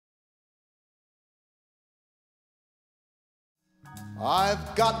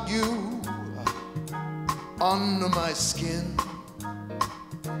I've got you under my skin.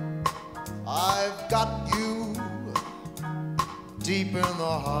 I've got you deep in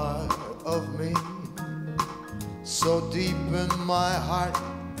the heart of me. So deep in my heart,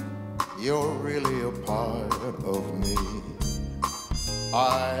 you're really a part of me.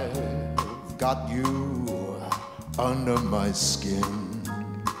 I've got you under my skin.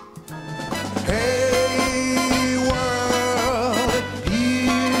 Hey world,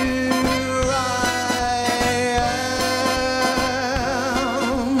 here I am.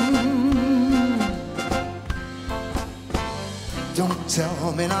 Don't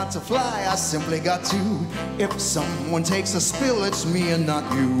tell me not to fly, I simply got to. If someone takes a spill, it's me and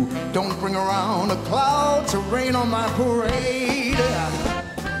not you. Don't bring around a cloud to rain on my parade.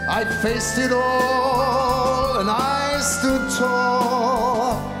 I faced it all and I stood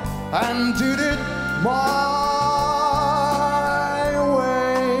tall and did it my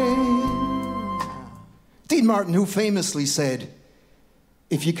way. Dean Martin, who famously said,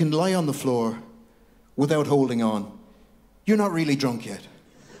 if you can lie on the floor without holding on, you're not really drunk yet.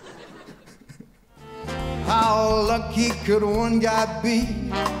 How lucky could one guy be?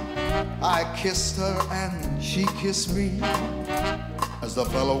 I kissed her and she kissed me. As the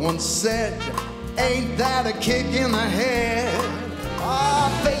fellow once said, ain't that a kick in the head? Ah,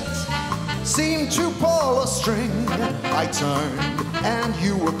 fate seemed to pull a string. I turned and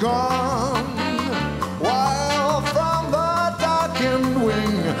you were gone, while from the darkened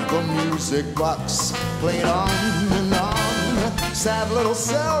wing the music box played on and on. Sad little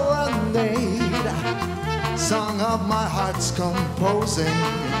serenade, song of my heart's composing.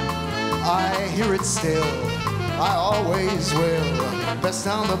 I hear it still, I always will. Best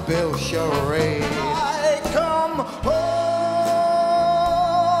on the bill charade. I come home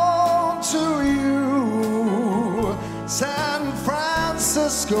to you, San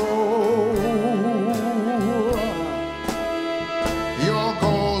Francisco. Your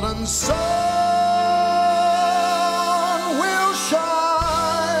golden sun will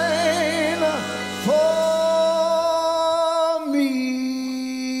shine for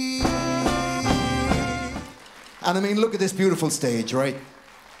me. And I mean, look at this beautiful stage, right?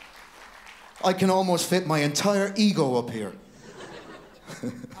 I can almost fit my entire ego up here.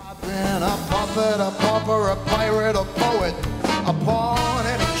 I've been a puppet, a pauper, a pirate, a poet, a pawn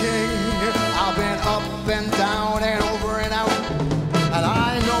and a king. I've been up and down and over and out. And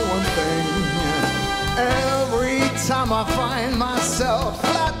I know one thing, every time I find myself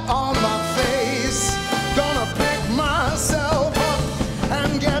flat on my face, gonna pick myself up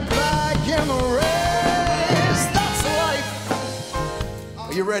and get back in the race. That's life.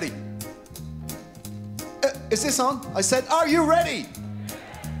 Are you ready? Is this on? I said, are you ready?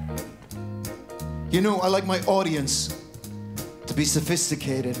 You know, I like my audience to be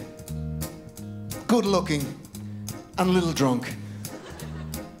sophisticated, good looking, and a little drunk.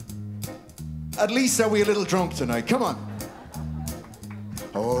 At least are we a little drunk tonight? Come on.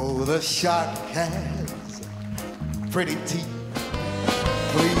 Oh, the shark has pretty teeth.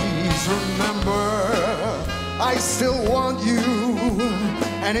 Please remember, I still want you.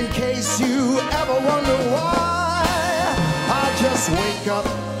 And in case you ever wonder why, I just wake up,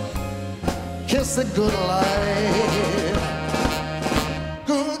 kiss the good life,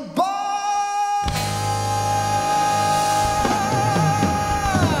 goodbye.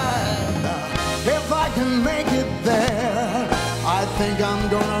 If I can make it there, I think I'm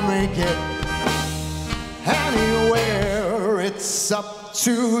gonna make it anywhere. It's up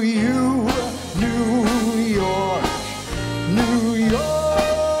to you, New York, New York.